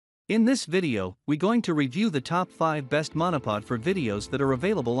In this video, we're going to review the top 5 best monopod for videos that are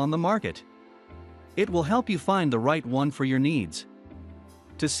available on the market. It will help you find the right one for your needs.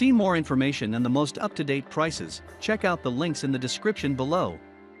 To see more information and the most up-to-date prices, check out the links in the description below.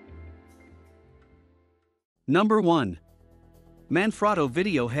 Number 1. Manfrotto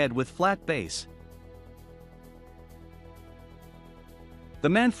Video Head with Flat Base. The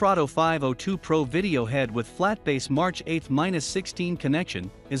Manfrotto 502 Pro Video Head with Flat Base March 8-16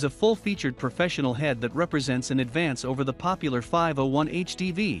 connection is a full-featured professional head that represents an advance over the popular 501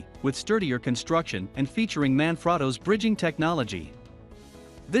 HDV, with sturdier construction and featuring Manfrotto's bridging technology.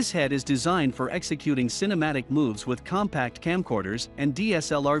 This head is designed for executing cinematic moves with compact camcorders and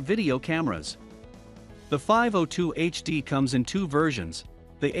DSLR video cameras. The 502 HD comes in two versions,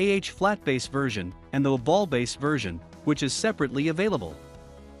 the AH flat base version and the ball base version, which is separately available.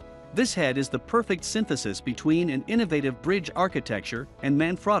 This head is the perfect synthesis between an innovative bridge architecture and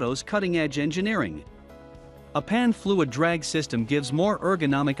Manfrotto's cutting-edge engineering. A pan-fluid drag system gives more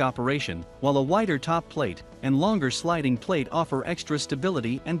ergonomic operation, while a wider top plate and longer sliding plate offer extra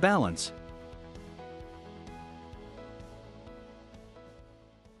stability and balance.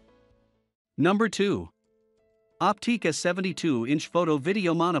 Number 2. Optica 72-inch Photo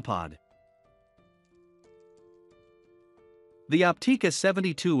Video Monopod. The Optica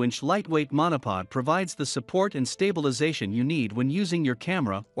 72-inch lightweight monopod provides the support and stabilization you need when using your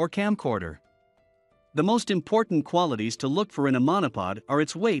camera or camcorder. The most important qualities to look for in a monopod are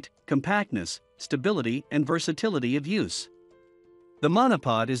its weight, compactness, stability, and versatility of use. The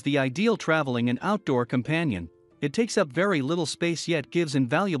monopod is the ideal traveling and outdoor companion. It takes up very little space yet gives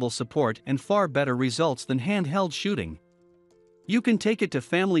invaluable support and far better results than handheld shooting. You can take it to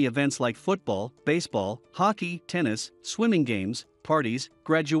family events like football, baseball, hockey, tennis, swimming games, parties,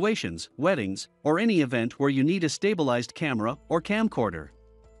 graduations, weddings, or any event where you need a stabilized camera or camcorder.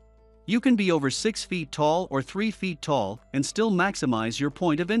 You can be over 6 feet tall or 3 feet tall and still maximize your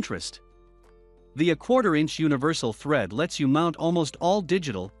point of interest. The 1/4-inch universal thread lets you mount almost all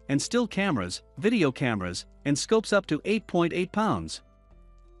digital and still cameras, video cameras, and scopes up to 8.8 pounds.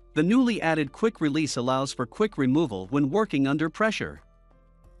 The newly added quick release allows for quick removal when working under pressure.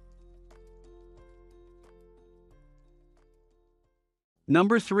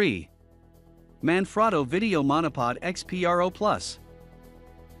 Number 3. Manfrotto Video Monopod XPRO Plus.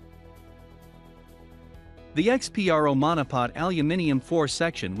 The XPRO Monopod Aluminium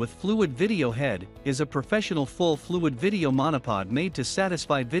 4-section with fluid video head is a professional full-fluid video monopod made to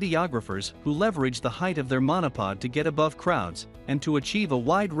satisfy videographers who leverage the height of their monopod to get above crowds and to achieve a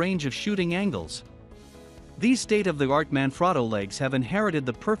wide range of shooting angles. These state-of-the-art Manfrotto legs have inherited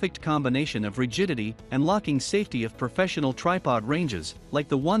the perfect combination of rigidity and locking safety of professional tripod ranges like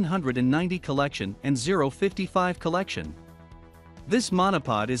the 190 collection and 055 collection. This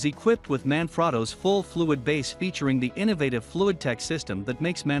monopod is equipped with Manfrotto's full fluid base featuring the innovative FluidTech system that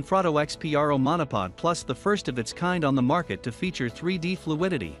makes Manfrotto XPRO Monopod Plus the first of its kind on the market to feature 3D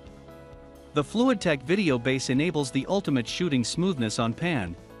fluidity. The FluidTech video base enables the ultimate shooting smoothness on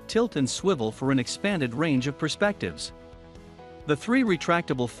pan, tilt and swivel for an expanded range of perspectives. The 3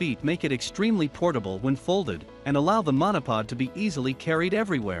 retractable feet make it extremely portable when folded and allow the monopod to be easily carried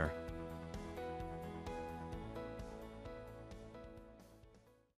everywhere.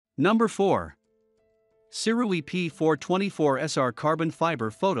 Number 4. Sirui P424SR Carbon Fiber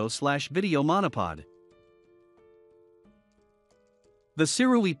Photo/Video Monopod. The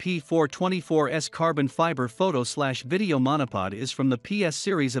Sirui P424S Carbon Fiber Photo/Video Monopod is from the PS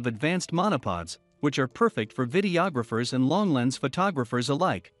series of advanced monopods, which are perfect for videographers and long-lens photographers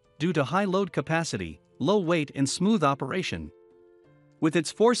alike, due to high load capacity, low weight and smooth operation. With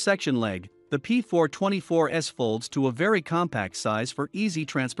its 4-section leg, the P424S folds to a very compact size for easy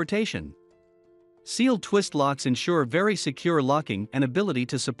transportation. Sealed twist locks ensure very secure locking and ability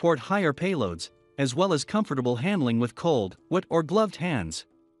to support higher payloads, as well as comfortable handling with cold, wet or gloved hands.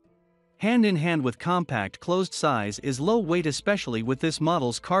 Hand in hand with compact closed size is low weight, especially with this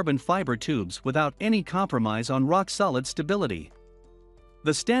model's carbon fiber tubes, without any compromise on rock-solid stability.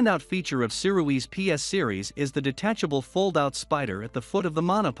 The standout feature of Sirui's PS series is the detachable fold-out spider at the foot of the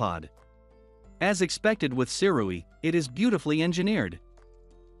monopod. As expected with Sirui, it is beautifully engineered.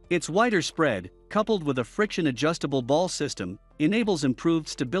 Its wider spread, coupled with a friction-adjustable ball system, enables improved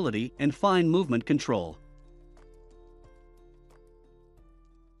stability and fine movement control.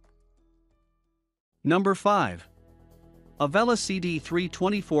 Number 5. Avella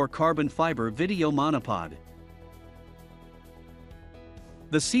CD324 Carbon Fiber Video Monopod.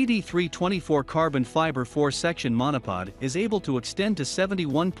 The CD324 carbon fiber 4-section monopod is able to extend to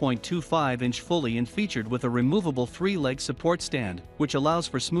 71.25-inch fully and featured with a removable 3-leg support stand, which allows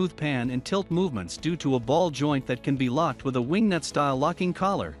for smooth pan and tilt movements due to a ball joint that can be locked with a wingnut-style locking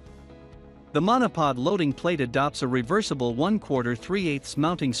collar. The monopod loading plate adopts a reversible 1/4 3/8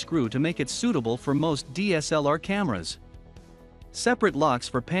 mounting screw to make it suitable for most DSLR cameras. Separate locks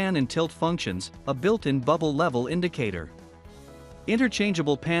for pan and tilt functions, a built-in bubble level indicator.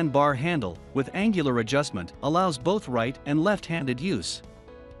 Interchangeable pan bar handle, with angular adjustment, allows both right and left-handed use.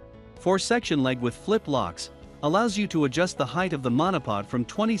 4-section leg with flip locks, allows you to adjust the height of the monopod from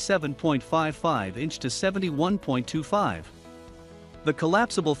 27.55 inch to 71.25. The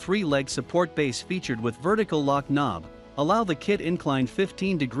collapsible 3-leg support base featured with vertical lock knob, allow the kit incline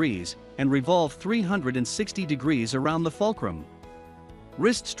 15 degrees, and revolve 360 degrees around the fulcrum.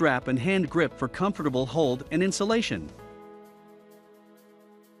 Wrist strap and hand grip for comfortable hold and insulation.